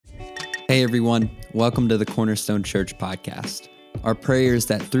Hey everyone, welcome to the Cornerstone Church podcast. Our prayer is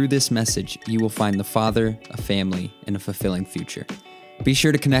that through this message, you will find the Father, a family, and a fulfilling future. Be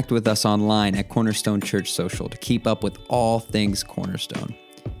sure to connect with us online at Cornerstone Church Social to keep up with all things Cornerstone.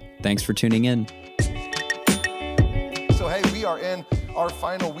 Thanks for tuning in. So hey, we are in our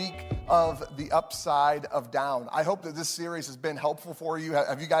final week of the Upside of Down. I hope that this series has been helpful for you.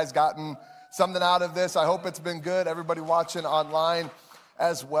 Have you guys gotten something out of this? I hope it's been good. Everybody watching online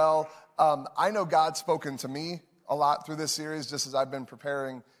as well. I know God's spoken to me a lot through this series, just as I've been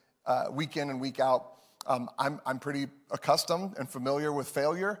preparing week in and week out. I'm pretty accustomed and familiar with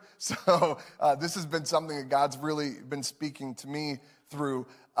failure, so this has been something that God's really been speaking to me through.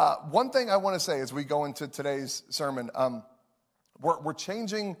 One thing I want to say as we go into today's sermon, we're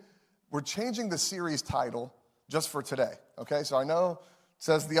changing the series title just for today. Okay, so I know it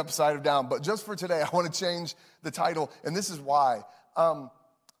says the Upside of Down, but just for today, I want to change the title, and this is why.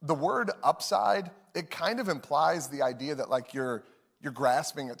 The word upside, it kind of implies the idea that like you're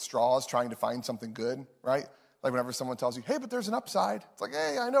grasping at straws trying to find something good, right? Like whenever someone tells you, hey, but there's an upside. It's like,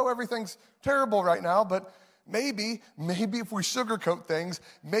 hey, I know everything's terrible right now, but maybe if we sugarcoat things,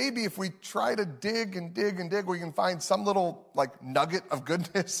 maybe if we try to dig and dig and dig, we can find some little like nugget of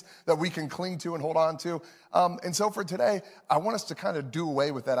goodness that we can cling to and hold on to. And so for today, I want us to kind of do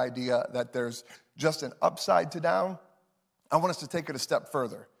away with that idea that there's just an upside to down. I want us to take it a step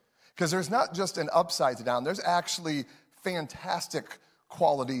further, because there's not just an upside to down, there's actually fantastic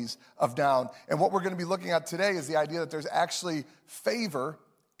qualities of down. And what we're going to be looking at today is the idea that there's actually favor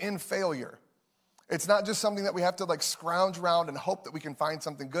in failure. It's not just something that we have to like scrounge around and hope that we can find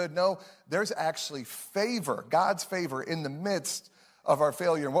something good. No, there's actually favor, God's favor in the midst of our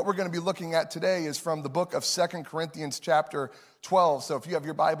failure. And what we're going to be looking at today is from the book of 2 Corinthians chapter 12. So if you have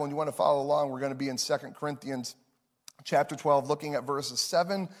your Bible and you want to follow along, we're going to be in 2 Corinthians chapter 12, looking at verses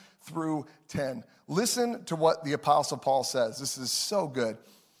 7 through 10. Listen to what the Apostle Paul says. This is so good.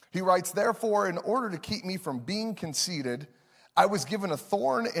 He writes, therefore, in order to keep me from being conceited, I was given a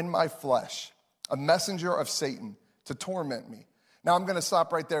thorn in my flesh, a messenger of Satan to torment me. Now I'm going to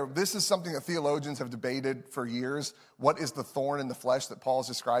stop right there. This is something that theologians have debated for years. What is the thorn in the flesh that Paul's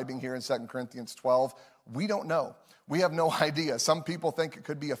describing here in 2 Corinthians 12? We don't know. We have no idea. Some people think it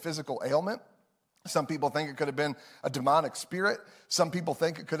could be a physical ailment. Some people think it could have been a demonic spirit. Some people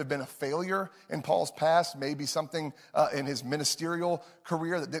think it could have been a failure in Paul's past, maybe something in his ministerial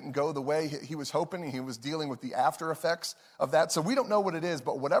career that didn't go the way he was hoping, and he was dealing with the after effects of that. So we don't know what it is,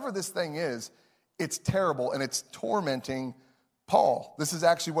 but whatever this thing is, it's terrible, and it's tormenting Paul. This is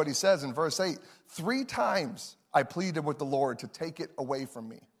actually what he says in verse 8. 3 times I pleaded with the Lord to take it away from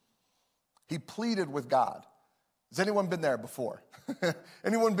me. He pleaded with God. Has anyone been there before?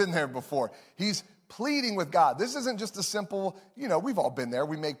 Anyone been there before? He's pleading with God. This isn't just a simple, we've all been there.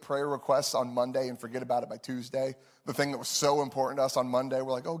 We make prayer requests on Monday and forget about it by Tuesday. The thing that was so important to us on Monday,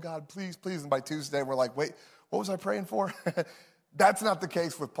 we're like, oh God, please, please. And by Tuesday, we're like, wait, what was I praying for? That's not the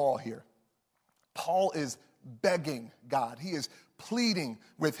case with Paul here. Paul is begging God. He is pleading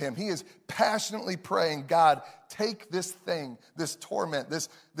with him. He is passionately praying, God, take this thing, this torment,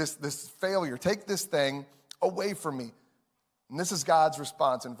 this failure, take this thing away from me. And this is God's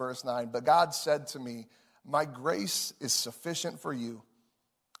response in verse 9. But God said to me, my grace is sufficient for you,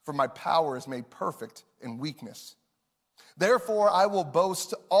 for my power is made perfect in weakness. Therefore, I will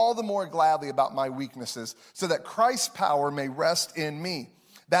boast all the more gladly about my weaknesses, so that Christ's power may rest in me.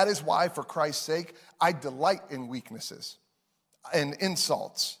 That is why, for Christ's sake, I delight in weaknesses, in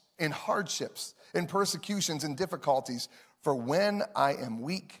insults, in hardships, in persecutions, in difficulties. For when I am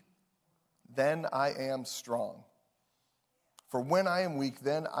weak, then I am strong. For when I am weak,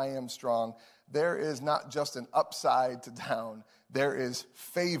 then I am strong. There is not just an upside to down. There is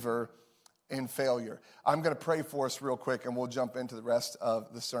favor in failure. I'm going to pray for us real quick, and we'll jump into the rest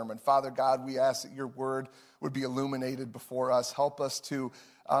of the sermon. Father God, we ask that your word would be illuminated before us. Help us to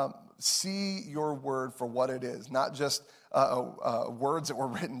see your word for what it is, not just words that were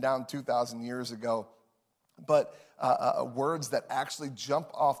written down 2,000 years ago, but words that actually jump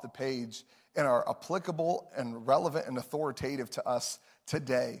off the page and are applicable and relevant and authoritative to us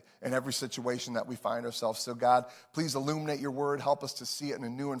today in every situation that we find ourselves. So God, please illuminate your word. Help us to see it in a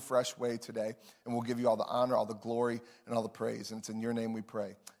new and fresh way today. And we'll give you all the honor, all the glory, and all the praise. And it's in your name we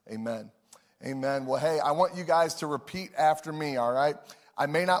pray. Amen. Amen. Well, hey, I want you guys to repeat after me, all right? I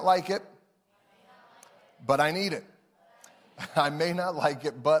may not like it, but I need it. I may not like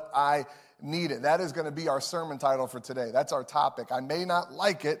it, but I need it. That is going to be our sermon title for today. That's our topic. I may not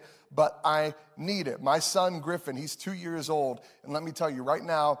like it, but I need it. My son, Griffin, he's 2 years old. And let me tell you right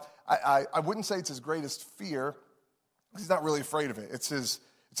now, I wouldn't say it's his greatest fear. He's not really afraid of it. It's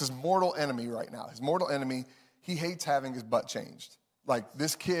It's his mortal enemy right now. His mortal enemy, he hates having his butt changed. Like,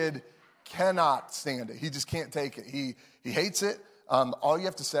 this kid cannot stand it. He just can't take it. He hates it. All you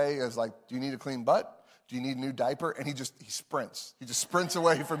have to say is, like, do you need a clean butt? Do you need a new diaper? And he sprints. He just sprints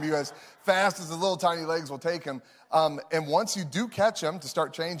away from you as fast as his little tiny legs will take him. And once you do catch him to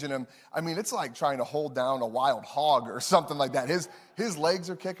start changing him, I mean, it's like trying to hold down a wild hog or something like that. His legs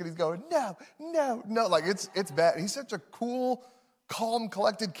are kicking. He's going, no. Like, it's bad. He's such a cool, calm,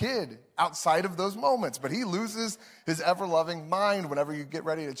 collected kid outside of those moments. But he loses his ever-loving mind whenever you get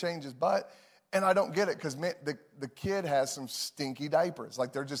ready to change his butt. And I don't get it because the kid has some stinky diapers.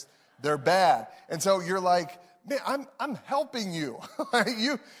 Like, they're bad. And so you're like, man, I'm helping you.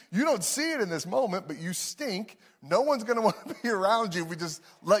 You don't see it in this moment, but you stink. No one's going to want to be around you if we just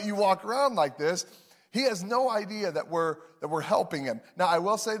let you walk around like this. He has no idea that we're helping him. Now, I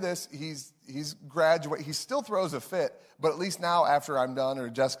will say this, he's graduated. He still throws a fit, but at least now after I'm done or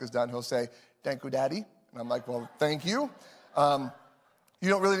Jessica's done, he'll say, "Thank you, Daddy." And I'm like, well, thank you. You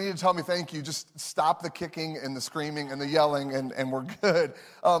don't really need to tell me thank you. Just stop the kicking and the screaming and the yelling, and we're good.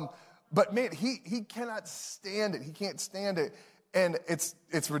 But man, he cannot stand it. He can't stand it. And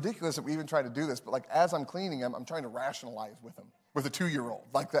it's ridiculous that we even try to do this. But like, as I'm cleaning him, I'm trying to rationalize with him, with a 2-year-old.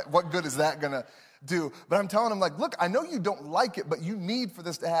 Like, that, what good is that going to do? But I'm telling him, like, look, I know you don't like it, but you need for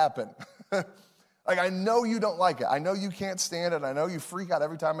this to happen. Like, I know you don't like it. I know you can't stand it. I know you freak out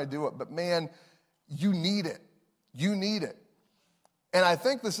every time I do it. But man, you need it. You need it. And I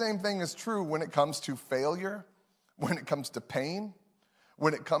think the same thing is true when it comes to failure, when it comes to pain,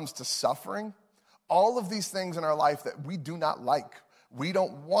 when it comes to suffering. All of these things in our life that we do not like. We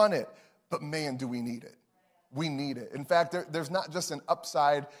don't want it, but man, do we need it. We need it. In fact, there's not just an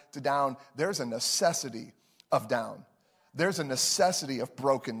upside to down, there's a necessity of down. There's a necessity of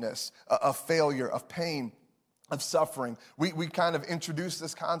brokenness, of failure, of pain, of suffering. We kind of introduced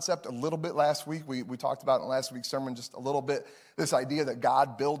this concept a little bit last week. We talked about it in last week's sermon just a little bit, this idea that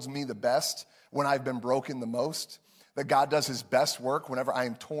God builds me the best when I've been broken the most, that God does his best work whenever I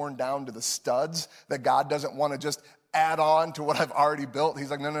am torn down to the studs, that God doesn't want to just add on to what I've already built.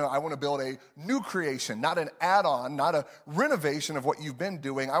 He's like, no, I want to build a new creation, not an add-on, not a renovation of what you've been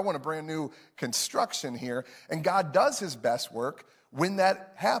doing. I want a brand new construction here. And God does his best work when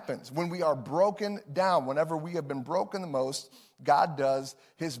that happens, when we are broken down, whenever we have been broken the most, God does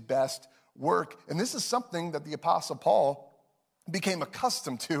his best work. And this is something that the Apostle Paul became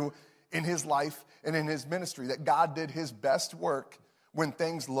accustomed to in his life and in his ministry, that God did his best work when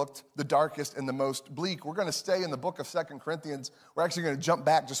things looked the darkest and the most bleak. We're going to stay in the book of 2 Corinthians. We're actually going to jump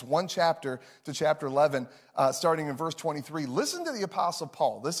back just one chapter to chapter 11, starting in verse 23. Listen to the Apostle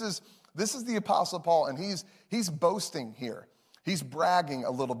Paul. This is the Apostle Paul, and he's boasting here. He's bragging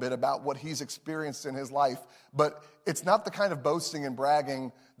a little bit about what he's experienced in his life, but it's not the kind of boasting and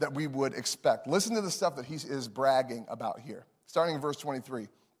bragging that we would expect. Listen to the stuff that he is bragging about here, starting in verse 23.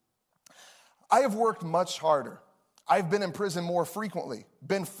 I have worked much harder. I've been in prison more frequently,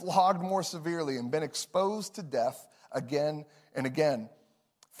 been flogged more severely, and been exposed to death again and again.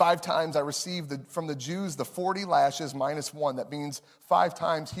 5 times I received from the Jews the 40 lashes minus 1. That means 5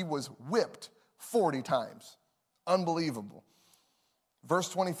 times he was whipped 40 times. Unbelievable. Verse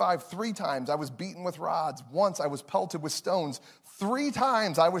 25, 3 times I was beaten with rods. Once I was pelted with stones. 3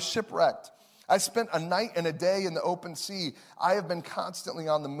 times I was shipwrecked. I spent a night and a day in the open sea. I have been constantly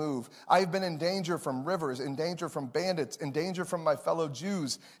on the move. I have been in danger from rivers, in danger from bandits, in danger from my fellow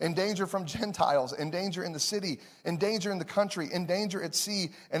Jews, in danger from Gentiles, in danger in the city, in danger in the country, in danger at sea,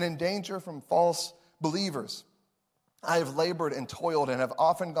 and in danger from false believers. I have labored and toiled and have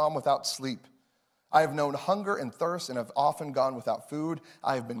often gone without sleep. I have known hunger and thirst and have often gone without food.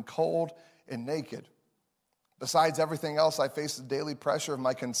 I have been cold and naked. Besides everything else, I face the daily pressure of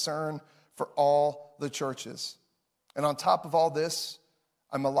my concern for all the churches. And on top of all this,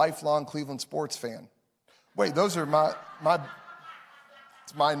 I'm a lifelong Cleveland sports fan. Wait, those are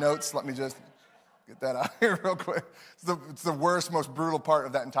it's my notes. Let me just get that out here real quick. It's the worst, most brutal part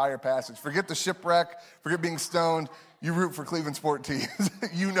of that entire passage. Forget the shipwreck, forget being stoned. You root for Cleveland sport teams.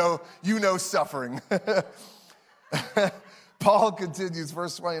 you know suffering. Paul continues,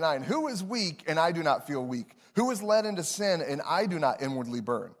 verse 29. Who is weak and I do not feel weak? Who is led into sin and I do not inwardly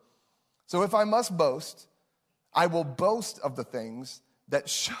burn? So if I must boast, I will boast of the things that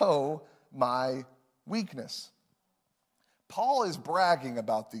show my weakness. Paul is bragging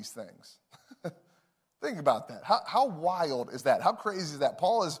about these things. Think about that. How wild is that? How crazy is that?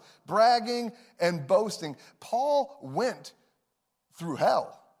 Paul is bragging and boasting. Paul went through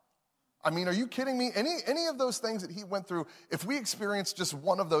hell. I mean, are you kidding me? Any of those things that he went through, if we experienced just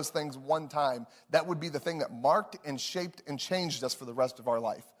one of those things one time, that would be the thing that marked and shaped and changed us for the rest of our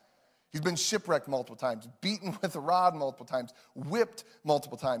life. He's been shipwrecked multiple times, beaten with a rod multiple times, whipped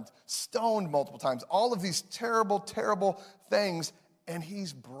multiple times, stoned multiple times, all of these terrible, terrible things, and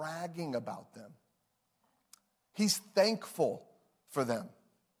he's bragging about them. He's thankful for them.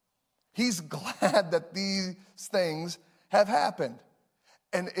 He's glad that these things have happened.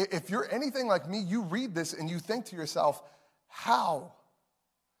 And if you're anything like me, you read this and you think to yourself, how?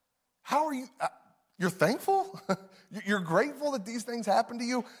 How are you? You're thankful? You're grateful that these things happened to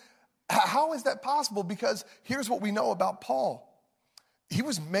you? How is that possible? Because here's what we know about Paul. He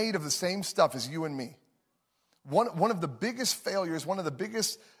was made of the same stuff as you and me. One of the biggest failures, one of the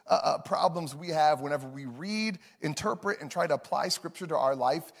biggest problems we have whenever we read, interpret, and try to apply Scripture to our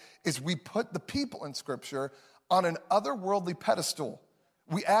life is we put the people in Scripture on an otherworldly pedestal.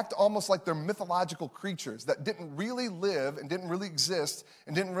 We act almost like they're mythological creatures that didn't really live and didn't really exist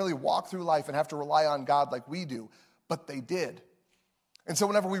and didn't really walk through life and have to rely on God like we do, but they did. And so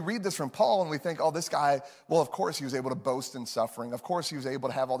whenever we read this from Paul and we think, oh, this guy, well, of course he was able to boast in suffering. Of course he was able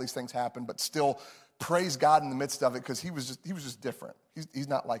to have all these things happen, but still praise God in the midst of it because he was just different. He's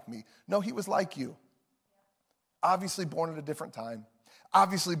not like me. No, he was like you. Obviously born at a different time.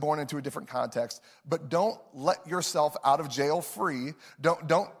 Obviously born into a different context. But don't let yourself out of jail free.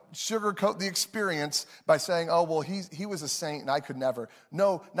 Don't sugarcoat the experience by saying, oh, well, he was a saint and I could never.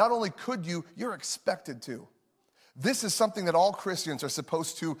 No, not only could you, you're expected to. This is something that all Christians are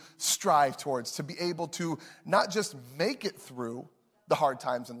supposed to strive towards, to be able to not just make it through the hard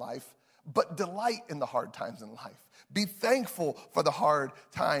times in life, but delight in the hard times in life. Be thankful for the hard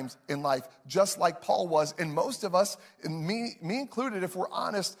times in life, just like Paul was. And most of us, and me included, if we're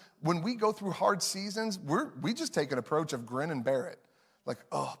honest, when we go through hard seasons, we just take an approach of grin and bear it. Like,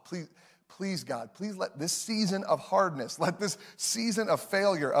 oh, please, God, please let this season of hardness, let this season of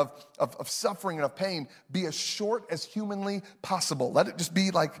failure, of suffering and of pain be as short as humanly possible. Let it just be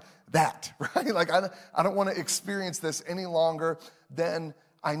like that, right? Like, I don't want to experience this any longer than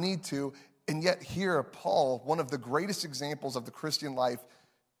I need to. And yet here, Paul, one of the greatest examples of the Christian life,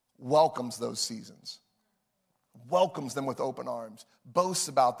 welcomes those seasons, welcomes them with open arms, boasts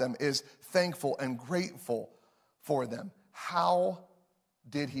about them, is thankful and grateful for them. How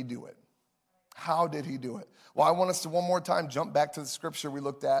did he do it? How did he do it? Well, I want us to one more time jump back to the scripture we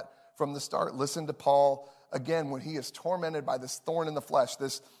looked at from the start. Listen to Paul again when he is tormented by this thorn in the flesh,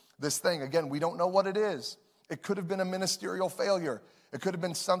 this thing. Again, we don't know what it is. It could have been a ministerial failure. It could have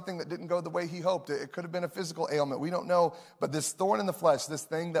been something that didn't go the way he hoped. It could have been a physical ailment. We don't know. But this thorn in the flesh, this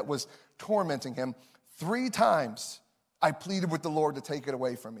thing that was tormenting him, 3 times I pleaded with the Lord to take it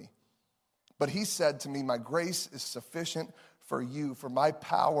away from me. But he said to me, my grace is sufficient for you, for my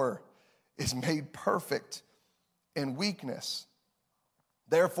power is made perfect in weakness.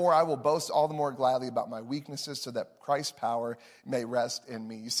 Therefore, I will boast all the more gladly about my weaknesses so that Christ's power may rest in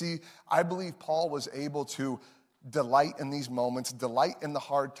me. You see, I believe Paul was able to delight in these moments, delight in the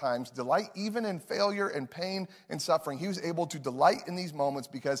hard times, delight even in failure and pain and suffering. He was able to delight in these moments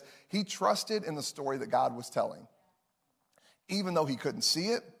because he trusted in the story that God was telling. Even though he couldn't see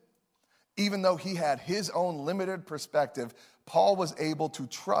it, even though he had his own limited perspective, Paul was able to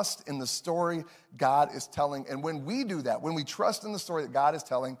trust in the story God is telling. And when we do that, when we trust in the story that God is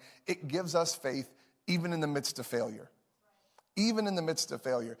telling, it gives us faith even in the midst of failure. Even in the midst of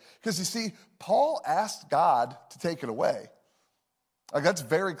failure. Because you see, Paul asked God to take it away. Like, that's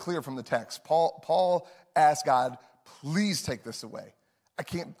very clear from the text. Paul asked God, please take this away. I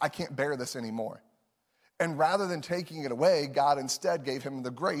can't bear this anymore. And rather than taking it away, God instead gave him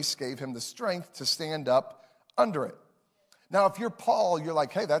the grace, gave him the strength to stand up under it. Now, if you're Paul, you're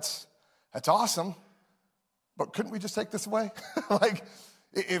like, hey, that's awesome, but couldn't we just take this away? Like,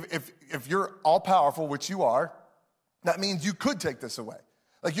 if you're all-powerful, which you are, that means you could take this away.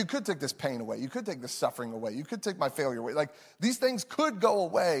 Like, you could take this pain away. You could take this suffering away. You could take my failure away. Like, these things could go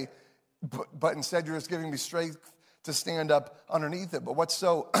away, but instead you're just giving me strength to stand up underneath it. But what's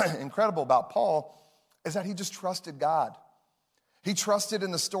so incredible about Paul is that he just trusted God. He trusted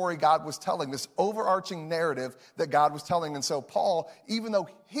in the story God was telling, this overarching narrative that God was telling. And so Paul, even though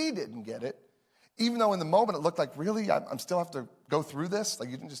he didn't get it, even though in the moment it looked like, really, I'm still have to go through this? Like,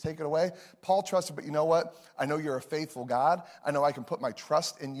 you didn't just take it away? Paul trusted, but you know what? I know you're a faithful God. I know I can put my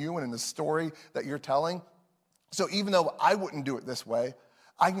trust in you and in the story that you're telling. So even though I wouldn't do it this way,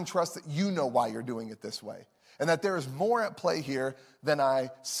 I can trust that you know why you're doing it this way. And that there is more at play here than I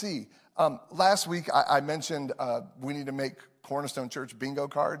see. Last week, I mentioned we need to make Cornerstone Church bingo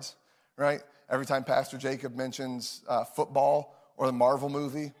cards, right? Every time Pastor Jacob mentions football or the Marvel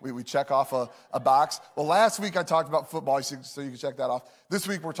movie. We check off a box. Well, last week I talked about football, so you can check that off. This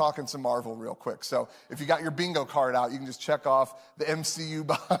week we're talking some Marvel real quick. So if you got your bingo card out, you can just check off the MCU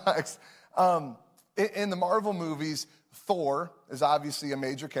box. In the Marvel movies, Thor is obviously a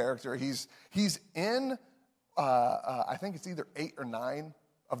major character. He's in, I think it's either 8 or 9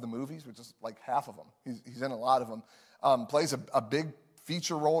 of the movies, which is like half of them. He's in a lot of them. Plays a big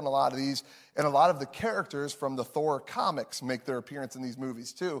feature role in a lot of these, and a lot of the characters from the Thor comics make their appearance in these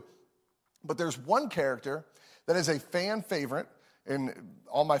movies too. But there's one character that is a fan favorite, and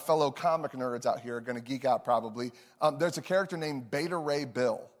all my fellow comic nerds out here are going to geek out probably. There's a character named Beta Ray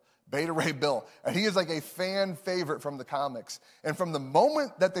Bill. Beta Ray Bill. And he is like a fan favorite from the comics. And from the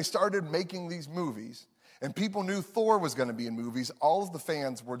moment that they started making these movies, and people knew Thor was going to be in movies, all of the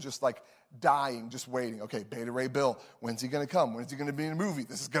fans were just like dying, just waiting. Okay, Beta Ray Bill, when's he going to come? When's he going to be in a movie?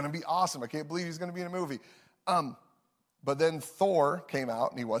 This is going to be awesome. I can't believe he's going to be in a movie. But then Thor came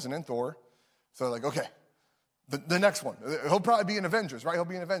out, and he wasn't in Thor. So they're like, okay, the next one. He'll probably be in Avengers, right? He'll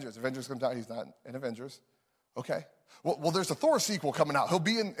be in Avengers. Avengers comes out, he's not in Avengers. Okay. Well, there's a Thor sequel coming out. He'll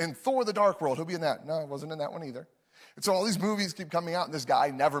be in Thor the Dark World. He'll be in that. No, he wasn't in that one either. And so all these movies keep coming out, and this guy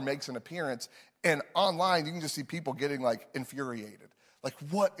never makes an appearance. And online, you can just see people getting like infuriated. Like,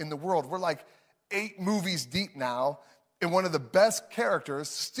 what in the world? We're like 8 movies deep now, and one of the best characters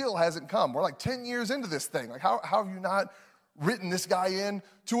still hasn't come. We're like 10 years into this thing. Like, how have you not written this guy in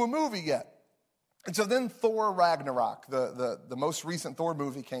to a movie yet? And so then Thor Ragnarok, the most recent Thor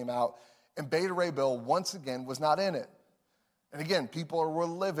movie came out, and Beta Ray Bill once again was not in it. And again, people were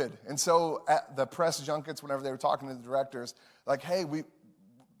livid. And so at the press junkets, whenever they were talking to the directors, like, hey,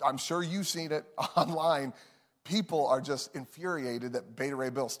 I'm sure you've seen it online. People are just infuriated that Beta Ray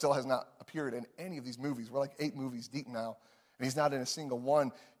Bill still has not appeared in any of these movies. We're like 8 movies deep now, and he's not in a single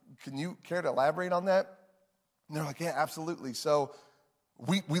one. Can you care to elaborate on that? And they're like, yeah, absolutely. So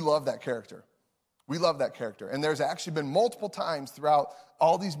we love that character. We love that character. And there's actually been multiple times throughout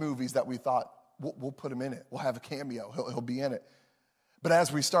all these movies that we thought, we'll put him in it. We'll have a cameo. He'll be in it. But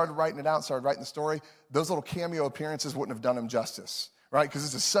as we started writing it out, started writing the story, those little cameo appearances wouldn't have done him justice, right? Because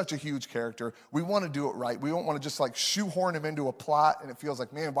this is such a huge character. We want to do it right. We don't want to just like shoehorn him into a plot, and it feels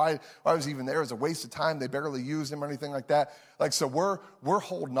like, man, why was he even there? It was a waste of time. They barely used him or anything like that. Like, so we're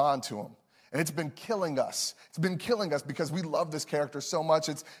holding on to him. And it's been killing us. It's been killing us because we love this character so much.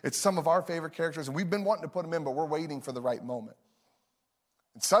 It's some of our favorite characters, and we've been wanting to put him in, but we're waiting for the right moment.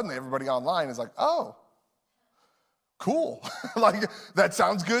 And suddenly everybody online is like, oh, cool. Like, that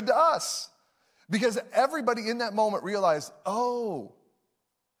sounds good to us. Because everybody in that moment realized, oh,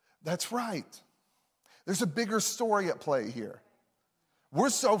 that's right. There's a bigger story at play here. We're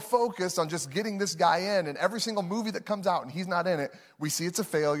so focused on just getting this guy in, and every single movie that comes out and he's not in it, we see it's a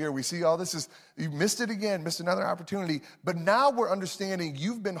failure. We see, you missed it again, missed another opportunity. But now we're understanding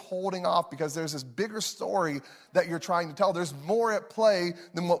you've been holding off because there's this bigger story that you're trying to tell. There's more at play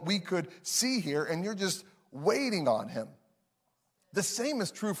than what we could see here, and you're just waiting on him. The same is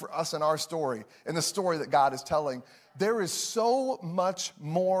true for us in our story, in the story that God is telling. There is so much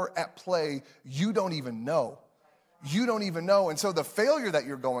more at play you don't even know. You don't even know. And so the failure that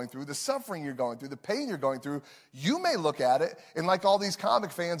you're going through, the suffering you're going through, the pain you're going through, you may look at it, and like all these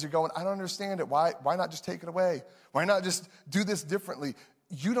comic fans, you're going, I don't understand it. Why not just take it away? Why not just do this differently?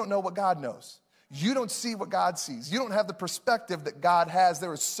 You don't know what God knows. You don't see what God sees. You don't have the perspective that God has.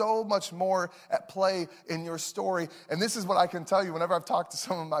 There is so much more at play in your story. And this is what I can tell you whenever I've talked to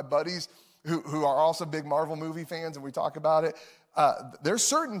some of my buddies who are also big Marvel movie fans, and we talk about it, there's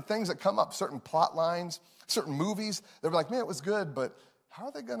certain things that come up, certain plot lines, certain movies. They're like, man, it was good, but how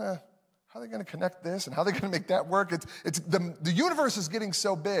are they gonna connect this, and how are they gonna make that work? The universe is getting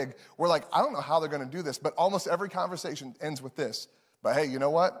so big. We're like, I don't know how they're gonna do this, but almost every conversation ends with this. But hey, you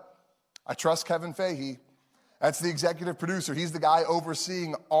know what? I trust Kevin Feige. That's the executive producer. He's the guy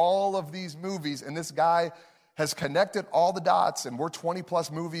overseeing all of these movies, and this guy has connected all the dots, and we're 20 plus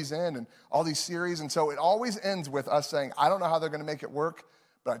movies in and all these series. And so it always ends with us saying, I don't know how they're gonna make it work,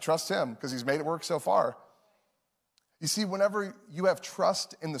 but I trust him because he's made it work so far. You see, whenever you have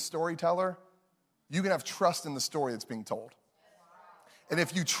trust in the storyteller, you can have trust in the story that's being told. And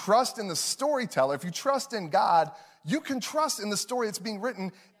if you trust in the storyteller, if you trust in God, you can trust in the story that's being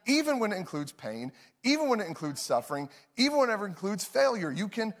written, even when it includes pain, even when it includes suffering, even whenever it includes failure. You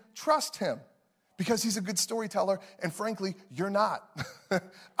can trust him because he's a good storyteller, and frankly, you're not.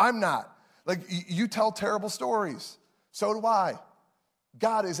 I'm not. Like, you tell terrible stories. So do I.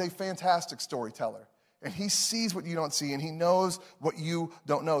 God is a fantastic storyteller, and he sees what you don't see, and he knows what you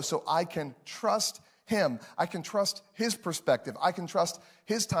don't know. So I can trust him. I can trust his perspective. I can trust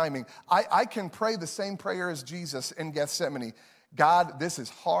his timing. I can pray the same prayer as Jesus in Gethsemane. God, this is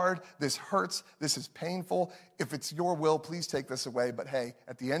hard, this hurts, this is painful. If it's your will, please take this away. But hey,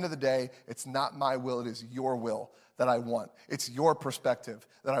 at the end of the day, it's not my will, it is your will that I want. It's your perspective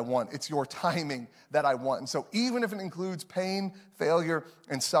that I want. It's your timing that I want. And so even if it includes pain, failure,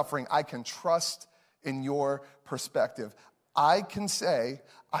 and suffering, I can trust in your perspective. I can say,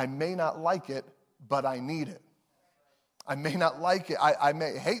 I may not like it, but I need it. I may not like it. I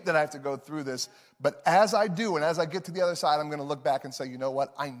may hate that I have to go through this, but as I do and as I get to the other side, I'm going to look back and say, you know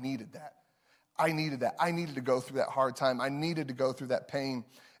what? I needed that. I needed that. I needed to go through that hard time. I needed to go through that pain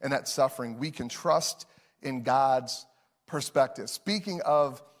and that suffering. We can trust in God's perspective. Speaking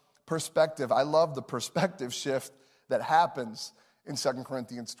of perspective, I love the perspective shift that happens in 2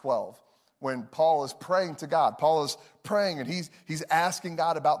 Corinthians 12. When Paul is praying to God. Paul is praying and he's asking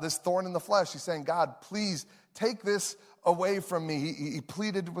God about this thorn in the flesh. He's saying, God, please take this away from me. He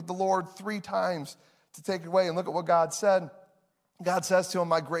pleaded with the Lord 3 times to take it away. And look at what God said. God says to him,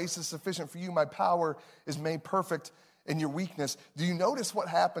 my grace is sufficient for you. My power is made perfect in your weakness. Do you notice what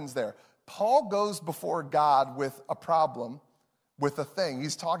happens there? Paul goes before God with a problem, with a thing.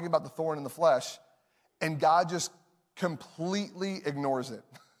 He's talking about the thorn in the flesh, and God just completely ignores it.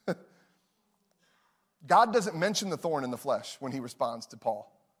 God doesn't mention the thorn in the flesh when he responds to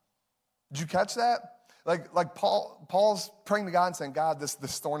Paul. Did you catch that? Like Paul's praying to God and saying, God, this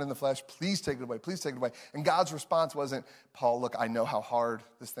thorn in the flesh, please take it away, please take it away. And God's response wasn't, Paul, look, I know how hard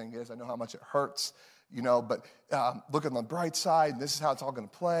this thing is. I know how much it hurts, but look on the bright side, and this is how it's all going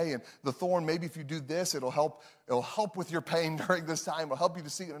to play. And the thorn, maybe if you do this, it'll help with your pain during this time. It'll help you to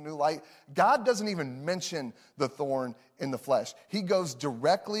see it in a new light. God doesn't even mention the thorn in the flesh. He goes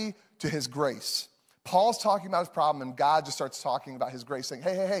directly to his grace. Paul's talking about his problem, and God just starts talking about his grace, saying,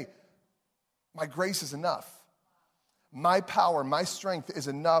 hey, my grace is enough. My power, my strength is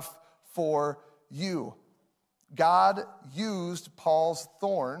enough for you. God used Paul's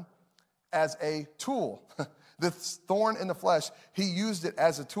thorn as a tool. This thorn in the flesh, he used it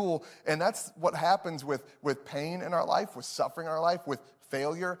as a tool, and that's what happens with pain in our life, with suffering in our life, with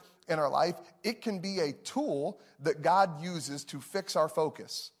failure in our life. It can be a tool that God uses to fix our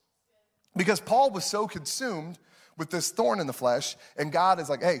focus. Because Paul was so consumed with this thorn in the flesh, and God is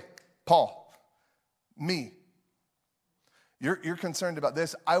like, hey, Paul, me, you're concerned about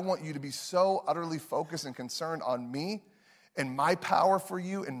this. I want you to be so utterly focused and concerned on me and my power for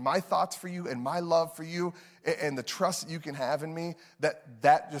you and my thoughts for you and my love for you and the trust that you can have in me,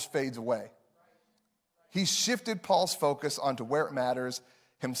 that just fades away. He shifted Paul's focus onto where it matters,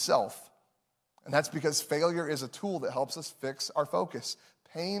 himself. And that's because failure is a tool that helps us fix our focus.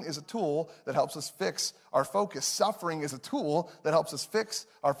 Pain is a tool that helps us fix our focus. Suffering is a tool that helps us fix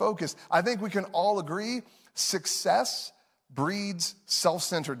our focus. I think we can all agree success breeds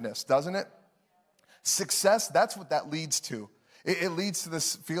self-centeredness, doesn't it? Success, that's what that leads to. It leads to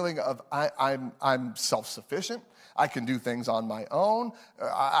this feeling of I'm self-sufficient. I can do things on my own.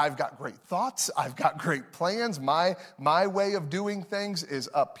 I've got great thoughts. I've got great plans. My way of doing things is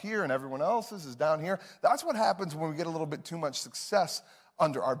up here and everyone else's is down here. That's what happens when we get a little bit too much success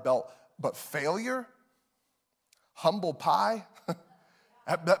under our belt. But failure, humble pie,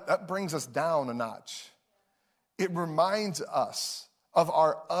 that brings us down a notch. It reminds us of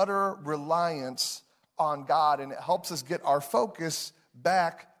our utter reliance on God, and it helps us get our focus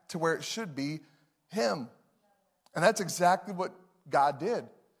back to where it should be, Him. And that's exactly what God did.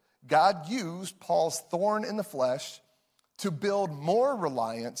 God used Paul's thorn in the flesh to build more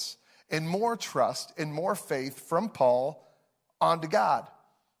reliance and more trust and more faith from Paul onto God.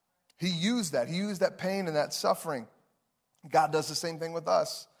 He used that. He used that pain and that suffering. God does the same thing with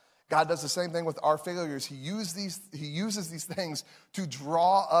us. God does the same thing with our failures. He uses these things to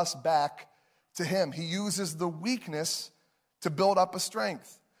draw us back to Him. He uses the weakness to build up a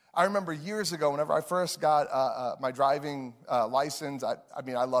strength. I remember years ago, whenever I first got my driving license, I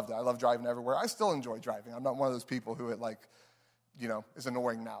loved it. I love driving everywhere. I still enjoy driving. I'm not one of those people who is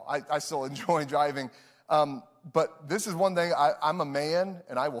annoying now. I still enjoy driving. But this is one thing, I'm a man,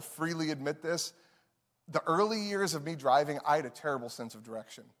 and I will freely admit this. The early years of me driving, I had a terrible sense of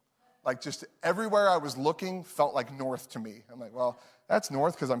direction. Like just everywhere I was looking felt like north to me. I'm like, well, that's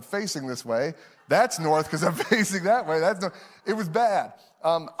north because I'm facing this way. That's north because I'm facing that way. It was bad.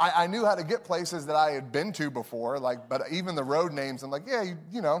 I knew how to get places that I had been to before, but even the road names, I'm like, yeah,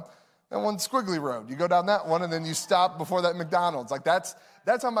 that one squiggly road. You go down that one and then you stop before that McDonald's. Like that's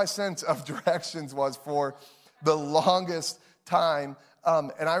how my sense of directions was for the longest time.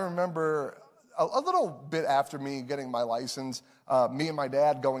 And I remember a little bit after me getting my license, me and my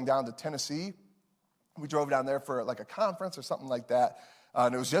dad going down to Tennessee. We drove down there for like a conference or something like that.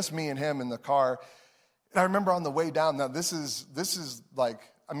 And it was just me and him in the car. And I remember on the way down, now this is like,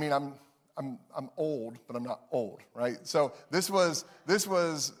 I mean, I'm old, but I'm not old, right? So this was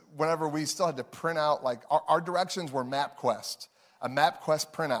whenever we still had to print out, like our directions were MapQuest, a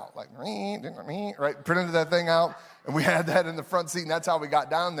MapQuest printout, like, right? Printed that thing out, and we had that in the front seat, and that's how we got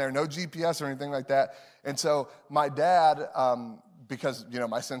down there. No GPS or anything like that. And so my dad, because,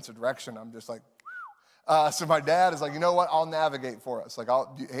 my sense of direction, I'm just like, so my dad is like, you know what? I'll navigate for us. Like,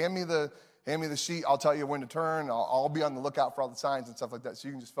 hand me the sheet. I'll tell you when to turn. I'll be on the lookout for all the signs and stuff like that, so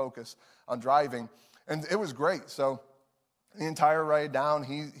you can just focus on driving. And it was great. So the entire ride down,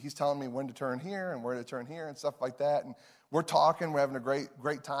 he's telling me when to turn here and where to turn here and stuff like that. And we're talking. We're having a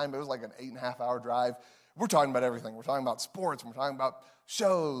great time. It was like an 8.5-hour drive. We're talking about everything. We're talking about sports. We're talking about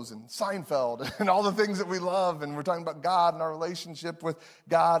shows and Seinfeld and all the things that we love. And we're talking about God and our relationship with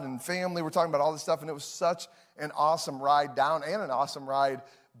God and family. We're talking about all this stuff. And it was such an awesome ride down and an awesome ride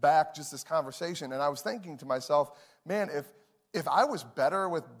back, just this conversation. And I was thinking to myself, man, if I was better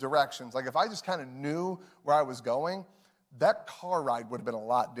with directions, like if I just kind of knew where I was going, that car ride would have been a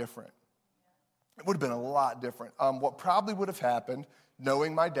lot different. It would have been a lot different. What probably would have happened,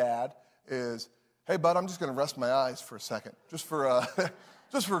 knowing my dad, is, hey, bud, I'm just going to rest my eyes for a second, just for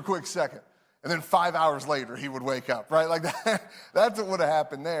a quick second. And then 5 hours later, he would wake up, right? Like that. That's what would have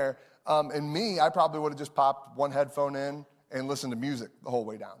happened there. And me, I probably would have just popped one headphone in and listened to music the whole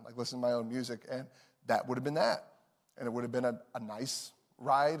way down, like listen to my own music, and that would have been that. And it would have been a nice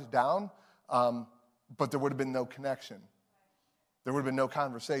ride down, but there would have been no connection. There would have been no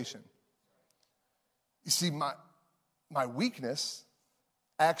conversation. You see, my weakness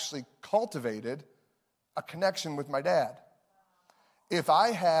actually cultivated a connection with my dad. If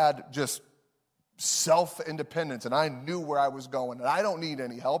I had just self-independence and I knew where I was going and I don't need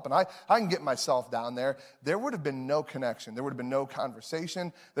any help and I can get myself down there, there would have been no connection. There would have been no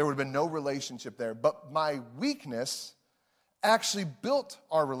conversation. There would have been no relationship there. But my weakness actually built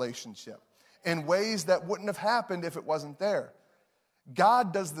our relationship in ways that wouldn't have happened if it wasn't there.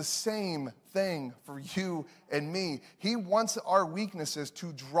 God does the same thing for you and me. He wants our weaknesses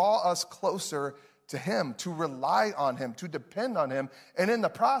to draw us closer to Him, to rely on Him, to depend on Him, and in the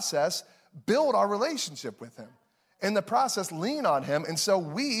process, build our relationship with Him. In the process, lean on Him, and so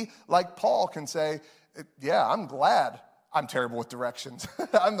we, like Paul, can say, yeah, I'm glad I'm terrible with directions.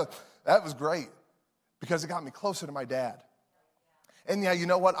 That was great, because it got me closer to my dad. And yeah, you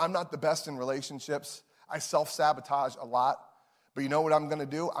know what? I'm not the best in relationships. I self-sabotage a lot. But you know what I'm going to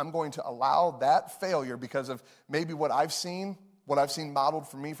do? I'm going to allow that failure because of maybe what I've seen modeled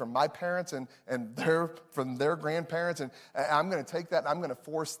for me from my parents and from their grandparents. And I'm going to take that and I'm going to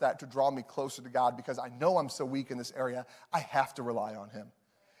force that to draw me closer to God because I know I'm so weak in this area. I have to rely on Him.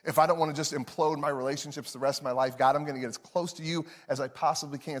 If I don't want to just implode my relationships the rest of my life, God, I'm going to get as close to you as I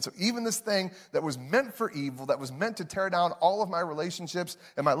possibly can. So even this thing that was meant for evil, that was meant to tear down all of my relationships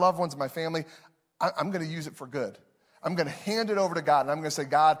and my loved ones and my family, I'm going to use it for good. I'm going to hand it over to God, and I'm going to say,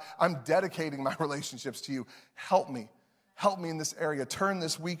 God, I'm dedicating my relationships to you. Help me. Help me in this area. Turn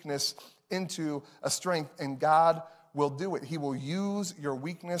this weakness into a strength, and God will do it. He will use your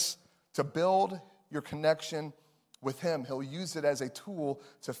weakness to build your connection with Him. He'll use it as a tool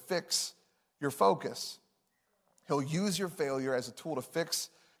to fix your focus. He'll use your failure as a tool to fix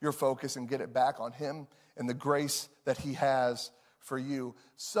your focus and get it back on Him and the grace that He has for you.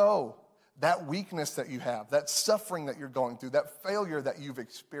 So, that weakness that you have, that suffering that you're going through, that failure that you've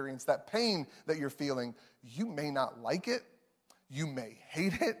experienced, that pain that you're feeling, you may not like it, you may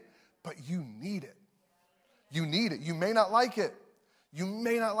hate it, but you need it. You need it. You may not like it. You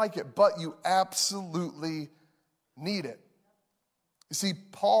may not like it, but you absolutely need it. You see,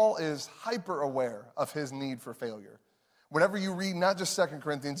 Paul is hyper aware of his need for failure. Whenever you read not just 2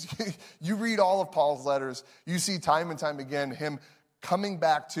 Corinthians, you read all of Paul's letters, you see time and time again him coming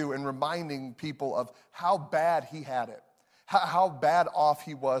back to and reminding people of how bad he had it, how bad off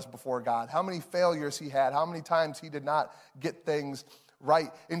he was before God, how many failures he had, how many times he did not get things right.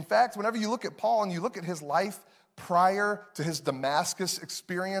 In fact, whenever you look at Paul and you look at his life prior to his Damascus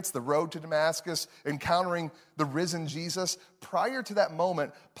experience, the road to Damascus, encountering the risen Jesus, prior to that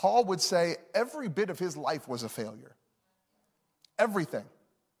moment, Paul would say every bit of his life was a failure. Everything.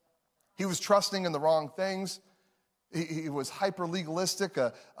 He was trusting in the wrong things. He was hyper-legalistic,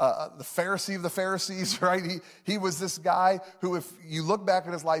 the Pharisee of the Pharisees, right? He was this guy who, if you look back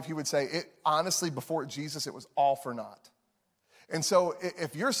at his life, he would say, honestly, before Jesus, it was all for naught. And so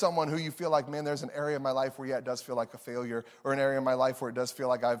if you're someone who you feel like, man, there's an area of my life where, yeah, it does feel like a failure, or an area of my life where it does feel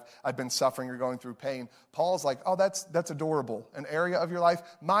like I've been suffering or going through pain, Paul's like, oh, that's adorable. An area of your life?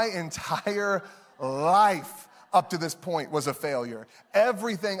 My entire life, up to this point was a failure.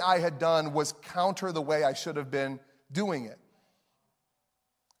 Everything I had done was counter the way I should have been doing it.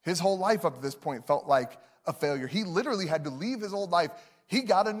 His whole life up to this point felt like a failure. He literally had to leave his old life. He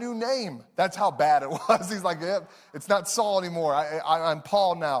got a new name. That's how bad it was. He's like, yeah, it's not Saul anymore. I'm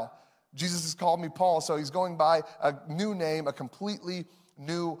Paul now. Jesus has called me Paul, so he's going by a new name, a completely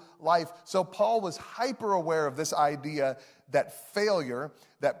new life. So Paul was hyper aware of this idea that failure,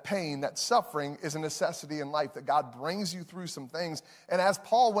 that pain, that suffering is a necessity in life, that God brings you through some things. And as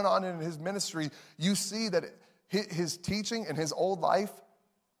Paul went on in his ministry, you see that his teaching and his old life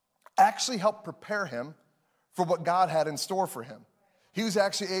actually helped prepare him for what God had in store for him. He was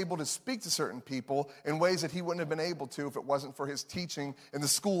actually able to speak to certain people in ways that he wouldn't have been able to if it wasn't for his teaching and the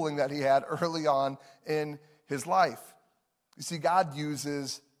schooling that he had early on in his life. You see, God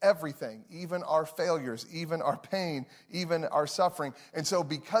uses everything, even our failures, even our pain, even our suffering. And so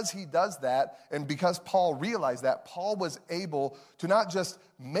because he does that, and because Paul realized that, Paul was able to not just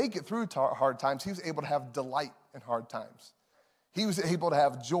make it through hard times, he was able to have delight in hard times. He was able to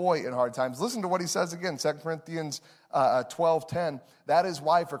have joy in hard times. Listen to what he says again, 2 Corinthians 12:10. That is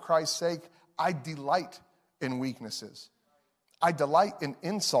why, for Christ's sake, I delight in weaknesses. I delight in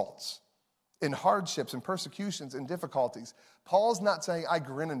insults, in hardships, in persecutions, in difficulties. Paul's not saying I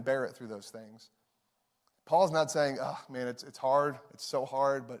grin and bear it through those things. Paul's not saying, oh, man, it's hard. It's so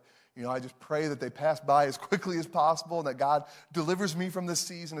hard, but I just pray that they pass by as quickly as possible and that God delivers me from this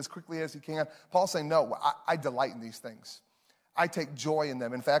season as quickly as he can. Paul's saying, no, I delight in these things. I take joy in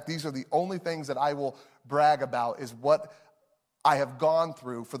them. In fact, these are the only things that I will brag about is what I have gone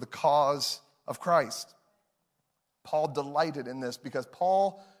through for the cause of Christ. Paul delighted in this because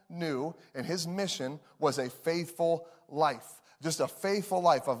Paul knew, and his mission was a faithful life. Just a faithful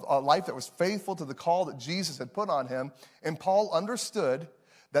life, a life that was faithful to the call that Jesus had put on him. And Paul understood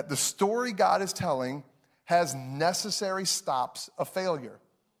that the story God is telling has necessary stops of failure.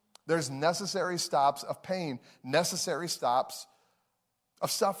 There's necessary stops of pain, necessary stops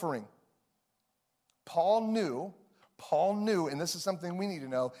of suffering. Paul knew, and this is something we need to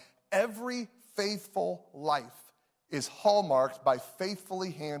know, every faithful life is hallmarked by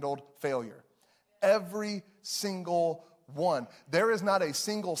faithfully handled failure. Every single one. There is not a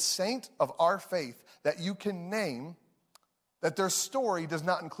single saint of our faith that you can name that their story does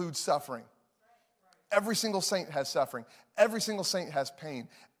not include suffering. Every single saint has suffering. Every single saint has pain.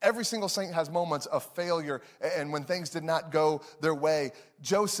 Every single saint has moments of failure and when things did not go their way.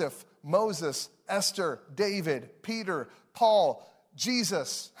 Joseph, Moses, Esther, David, Peter, Paul,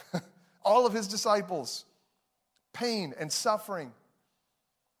 Jesus, all of his disciples, pain and suffering,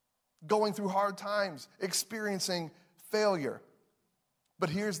 going through hard times, experiencing failure. But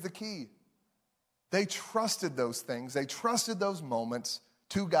here's the key. They trusted those things. They trusted those moments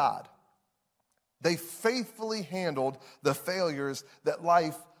to God. They faithfully handled the failures that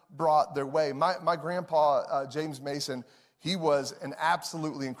life brought their way. My grandpa, James Mason, he was an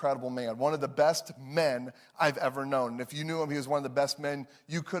absolutely incredible man, one of the best men I've ever known. And if you knew him, he was one of the best men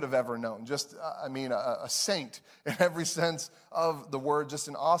you could have ever known. Just, a saint in every sense of the word, just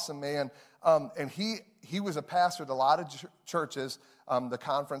an awesome man. And he was a pastor at a lot of churches. The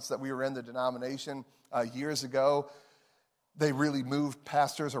conference that we were in, the denomination, years ago, they really moved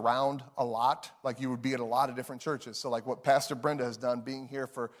pastors around a lot. Like you would be at a lot of different churches. So like what Pastor Brenda has done, being here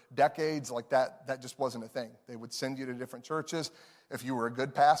for decades, like that just wasn't a thing. They would send you to different churches. If you were a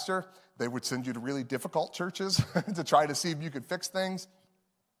good pastor, they would send you to really difficult churches to try to see if you could fix things.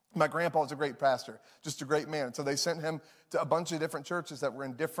 My grandpa was a great pastor, just a great man. And so they sent him to a bunch of different churches that were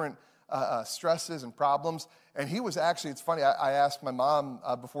in different stresses and problems. And he was actually, it's funny, I asked my mom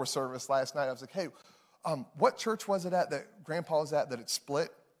before service last night, I was like, hey, what church was it at that Grandpa was at that it split?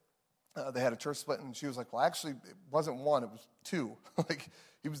 They had a church split, and she was like, well, actually, it wasn't one, it was two. Like,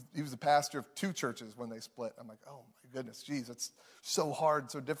 he was the pastor of two churches when they split. I'm like, oh, my goodness, geez, it's so hard,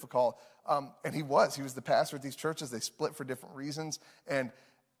 so difficult. And he was the pastor of these churches. They split for different reasons, and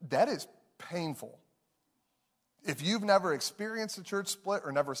that is painful. If you've never experienced a church split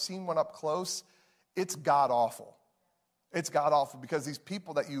or never seen one up close, it's god-awful. It's god-awful because these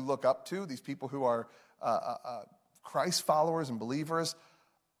people that you look up to, these people who are Christ followers and believers,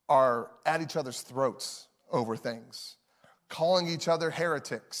 are at each other's throats over things, calling each other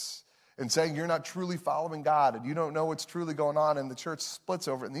heretics and saying you're not truly following God and you don't know what's truly going on, and the church splits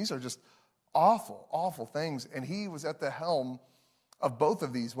over it. And these are just awful, awful things. And he was at the helm of both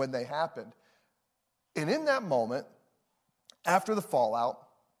of these when they happened. And in that moment, after the fallout,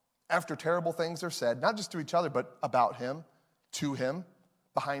 after terrible things are said, not just to each other, but about him, to him,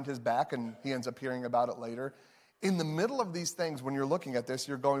 behind his back, and he ends up hearing about it later. In the middle of these things, when you're looking at this,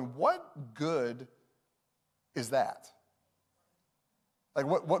 you're going, what good is that? Like,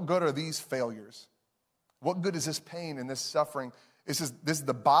 what good are these failures? What good is this pain and this suffering? This is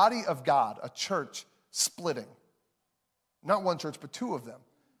the body of God, a church splitting. Not one church, but two of them.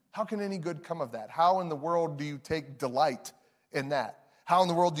 How can any good come of that? How in the world do you take delight in that? How in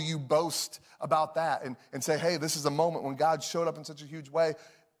the world do you boast about that and say, hey, this is a moment when God showed up in such a huge way?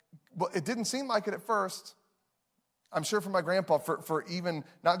 Well, it didn't seem like it at first. I'm sure for my grandpa, for even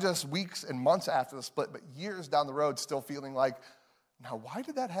not just weeks and months after the split, but years down the road, still feeling like, now why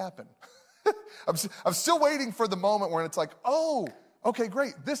did that happen? I'm still waiting for the moment when it's like, oh, okay,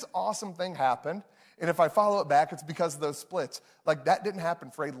 great, this awesome thing happened. And if I follow it back, it's because of those splits. Like, that didn't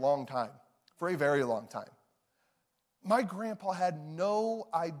happen for a long time, for a very long time. My grandpa had no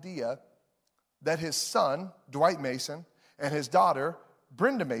idea that his son, Dwight Mason, and his daughter,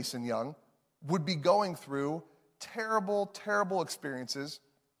 Brenda Mason Young, would be going through terrible, terrible experiences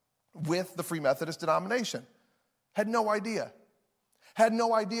with the Free Methodist denomination. Had no idea. Had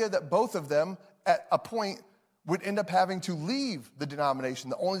no idea that both of them, at a point, would end up having to leave the denomination,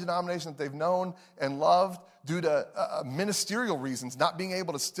 the only denomination that they've known and loved, due to ministerial reasons, not being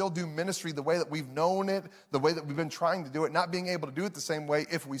able to still do ministry the way that we've known it, the way that we've been trying to do it, not being able to do it the same way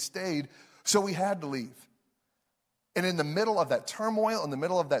if we stayed, so we had to leave. And in the middle of that turmoil, in the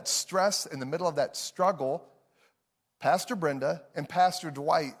middle of that stress, in the middle of that struggle, Pastor Brenda and Pastor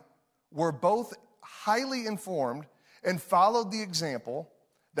Dwight were both highly informed and followed the example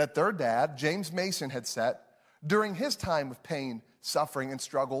that their dad, James Mason, had set during his time of pain, suffering, and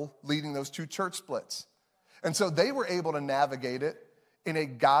struggle, leading those two church splits. And so they were able to navigate it in a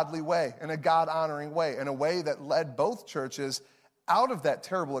godly way, in a God-honoring way, in a way that led both churches out of that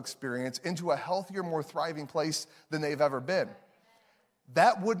terrible experience into a healthier, more thriving place than they've ever been.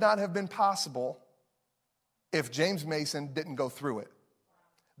 That would not have been possible if James Mason didn't go through it.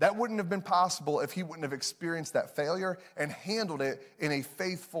 That wouldn't have been possible if he wouldn't have experienced that failure and handled it in a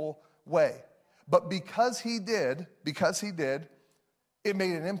faithful way. But because he did, it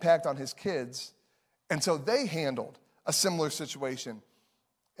made an impact on his kids. And so they handled a similar situation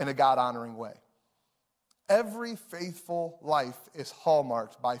in a God-honoring way. Every faithful life is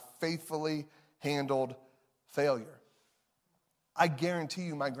hallmarked by faithfully handled failure. I guarantee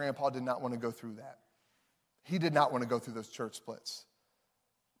you my grandpa did not want to go through that. He did not want to go through those church splits.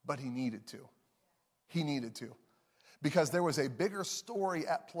 But he needed to. He needed to. Because there was a bigger story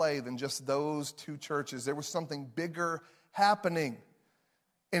at play than just those two churches. There was something bigger happening.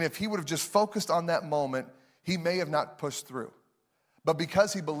 And if he would have just focused on that moment, he may have not pushed through. But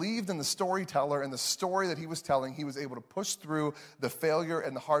because he believed in the storyteller and the story that he was telling, he was able to push through the failure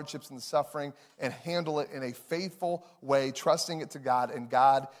and the hardships and the suffering and handle it in a faithful way, trusting it to God, and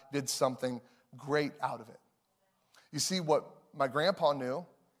God did something great out of it. You see, what my grandpa knew,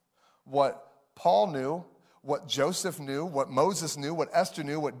 what Paul knew, what Joseph knew, what Moses knew, what Esther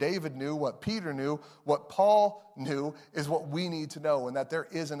knew, what David knew, what Peter knew, what Paul knew is what we need to know, and that there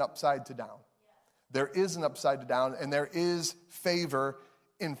is an upside to down. There is an upside to down, and there is favor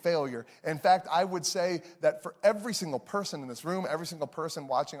in failure. In fact, I would say that for every single person in this room, every single person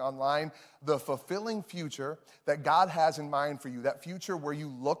watching online, the fulfilling future that God has in mind for you, that future where you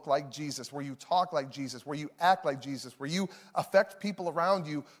look like Jesus, where you talk like Jesus, where you act like Jesus, where you affect people around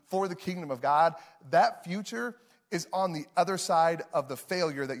you for the kingdom of God, that future is on the other side of the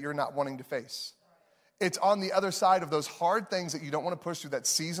failure that you're not wanting to face. It's on the other side of those hard things that you don't want to push through, that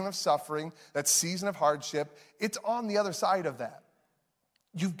season of suffering, that season of hardship. It's on the other side of that.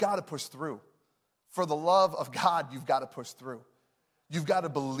 You've got to push through. For the love of God, you've got to push through. You've got to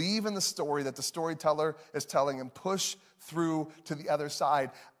believe in the story that the storyteller is telling and push through to the other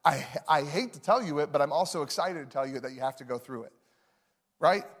side. I hate to tell you it, but I'm also excited to tell you that you have to go through it,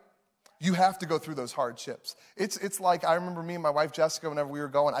 right? You have to go through those hardships. It's like, I remember me and my wife Jessica, whenever we were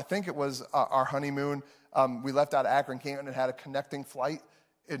going, I think it was our honeymoon, we left out of Akron, Canton, and had a connecting flight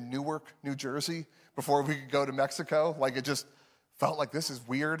in Newark, New Jersey, before we could go to Mexico. Like, it just felt like, this is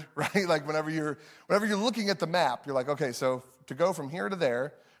weird, right? Like, whenever you're looking at the map, you're like, okay, so to go from here to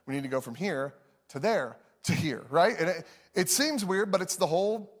there, we need to go from here to there to here, right? And it seems weird, but it's the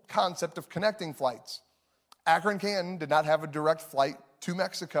whole concept of connecting flights. Akron, Canton did not have a direct flight to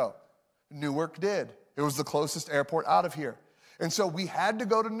Mexico. Newark did. It was the closest airport out of here. And so we had to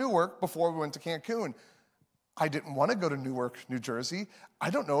go to Newark before we went to Cancun. I didn't want to go to Newark, New Jersey. I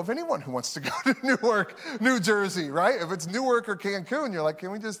don't know of anyone who wants to go to Newark, New Jersey, right? If it's Newark or Cancun, you're like,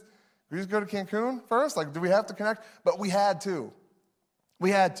 can we just go to Cancun first? Like, do we have to connect? But we had to.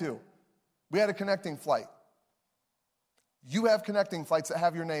 We had a connecting flight. You have connecting flights that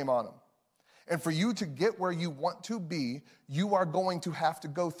have your name on them. And for you to get where you want to be, you are going to have to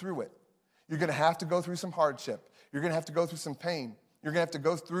go through it. You're going to have to go through some hardship. You're going to have to go through some pain. You're going to have to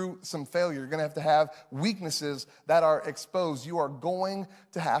go through some failure. You're going to have weaknesses that are exposed. You are going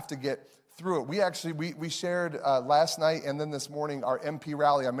to have to get through it. We shared last night and then this morning our MP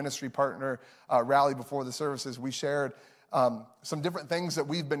rally, our ministry partner rally before the services. We shared some different things that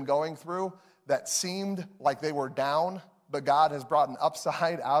we've been going through that seemed like they were down, but God has brought an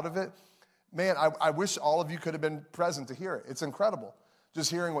upside out of it. Man, I wish all of you could have been present to hear it. It's incredible. Just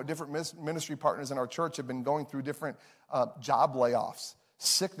hearing what different ministry partners in our church have been going through, different job layoffs,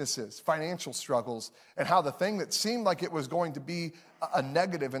 sicknesses, financial struggles, and how the thing that seemed like it was going to be a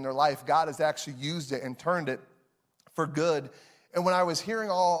negative in their life, God has actually used it and turned it for good. And when I was hearing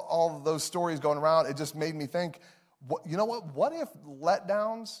all of those stories going around, it just made me think, you know what? What if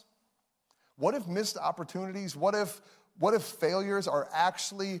letdowns, what if missed opportunities, what if failures are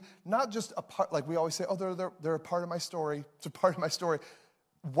actually not just a part, like we always say, oh, they're a part of my story. It's a part of my story.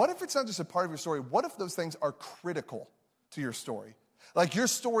 What if it's not just a part of your story? What if those things are critical to your story? Like your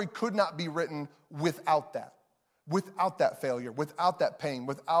story could not be written without that failure, without that pain,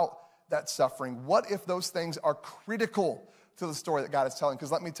 without that suffering. What if those things are critical to the story that God is telling?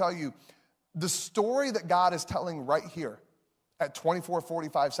 Because let me tell you, the story that God is telling right here at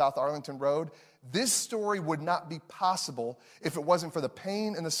 2445 South Arlington Road, this story would not be possible if it wasn't for the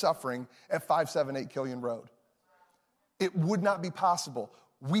pain and the suffering at 578 Killian Road. It would not be possible.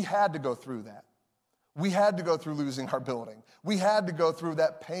 We had to go through that. We had to go through losing our building. We had to go through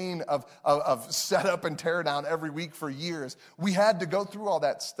that pain of set up and tear down every week for years. We had to go through all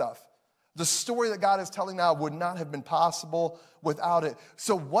that stuff. The story that God is telling now would not have been possible without it.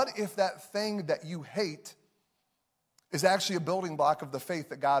 So what if that thing that you hate is actually a building block of the faith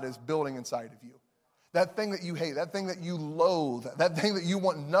that God is building inside of you? That thing that you hate, that thing that you loathe, that thing that you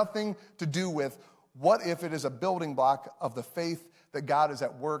want nothing to do with, what if it is a building block of the faith that God is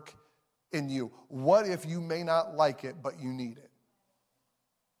at work in you? What if you may not like it, but you need it?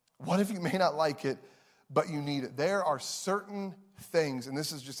 What if you may not like it, but you need it? There are certain things, and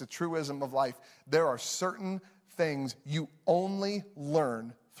this is just a truism of life, there are certain things you only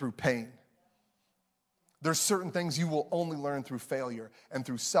learn through pain. There's certain things you will only learn through failure and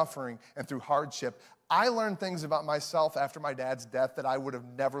through suffering and through hardship. I learned things about myself after my dad's death that I would have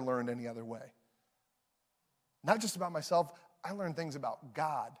never learned any other way. Not just about myself, I learned things about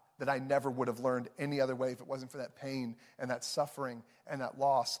God that I never would have learned any other way if it wasn't for that pain and that suffering and that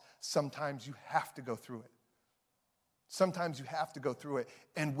loss. Sometimes you have to go through it. Sometimes you have to go through it.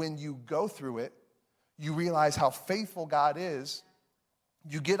 And when you go through it, you realize how faithful God is.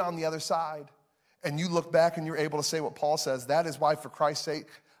 You get on the other side and you look back and you're able to say what Paul says, that is why for Christ's sake,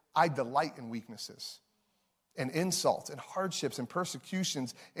 I delight in weaknesses and insults and hardships and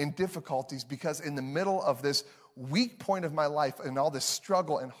persecutions and difficulties, because in the middle of this weak point of my life and all this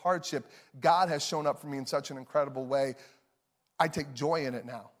struggle and hardship, God has shown up for me in such an incredible way. I take joy in it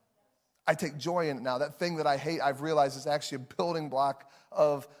now. I take joy in it now. That thing that I hate, I've realized is actually a building block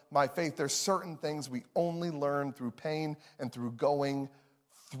of my faith. There's certain things we only learn through pain and through going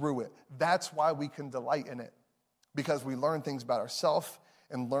through it. That's why we can delight in it, because we learn things about ourselves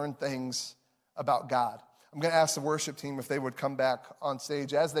and learn things about God. I'm going to ask the worship team if they would come back on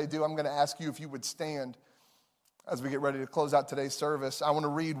stage. As they do, I'm going to ask you if you would stand as we get ready to close out today's service. I want to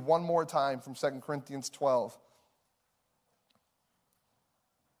read one more time from 2 Corinthians 12.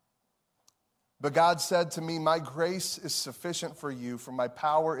 But God said to me, my grace is sufficient for you, for my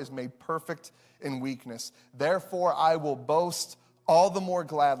power is made perfect in weakness. Therefore, I will boast all the more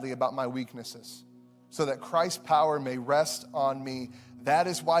gladly about my weaknesses, so that Christ's power may rest on me. That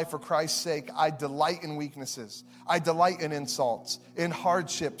is why, for Christ's sake, I delight in weaknesses. I delight in insults, in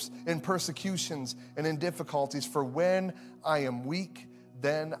hardships, in persecutions, and in difficulties. For when I am weak,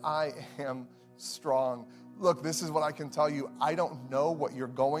 then I am strong. Look, this is what I can tell you. I don't know what you're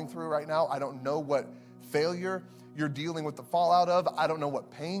going through right now. I don't know what failure you're dealing with the fallout of. I don't know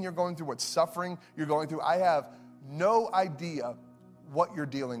what pain you're going through, what suffering you're going through. I have no idea what you're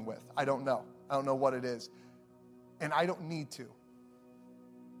dealing with. I don't know. I don't know what it is. And I don't need to.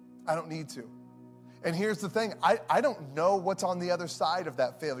 I don't need to. And here's the thing. I don't know what's on the other side of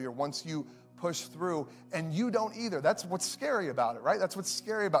that failure once you push through, and you don't either. That's what's scary about it, right? That's what's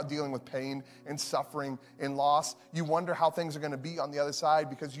scary about dealing with pain and suffering and loss. You wonder how things are going to be on the other side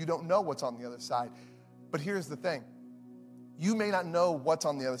because you don't know what's on the other side. But here's the thing. You may not know what's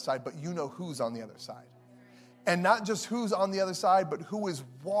on the other side, but you know who's on the other side. And not just who's on the other side, but who is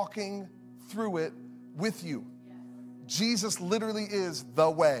walking through it with you. Jesus literally is the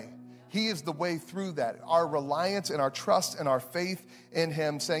way. He is the way through that. Our reliance and our trust and our faith in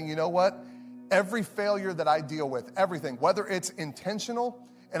him, saying, you know what? Every failure that I deal with, everything, whether it's intentional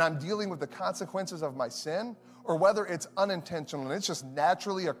and I'm dealing with the consequences of my sin, or whether it's unintentional and it's just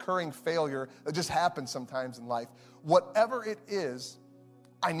naturally occurring failure that just happens sometimes in life, whatever it is,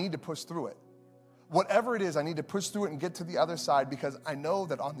 I need to push through it. Whatever it is, I need to push through it and get to the other side, because I know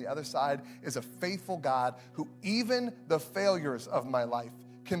that on the other side is a faithful God who even the failures of my life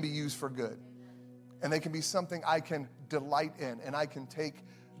can be used for good. And they can be something I can delight in and I can take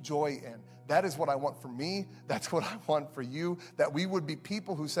joy in. That is what I want for me. That's what I want for you, that we would be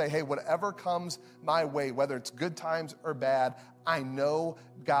people who say, hey, whatever comes my way, whether it's good times or bad, I know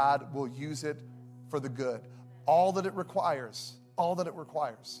God will use it for the good. All that it requires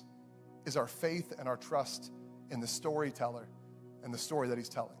is our faith and our trust in the storyteller and the story that he's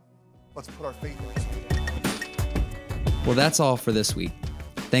telling. Let's put our faith in it. Well, that's all for this week.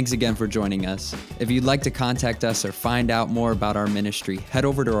 Thanks again for joining us. If you'd like to contact us or find out more about our ministry, head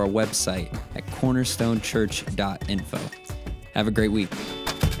over to our website at cornerstonechurch.info. Have a great week.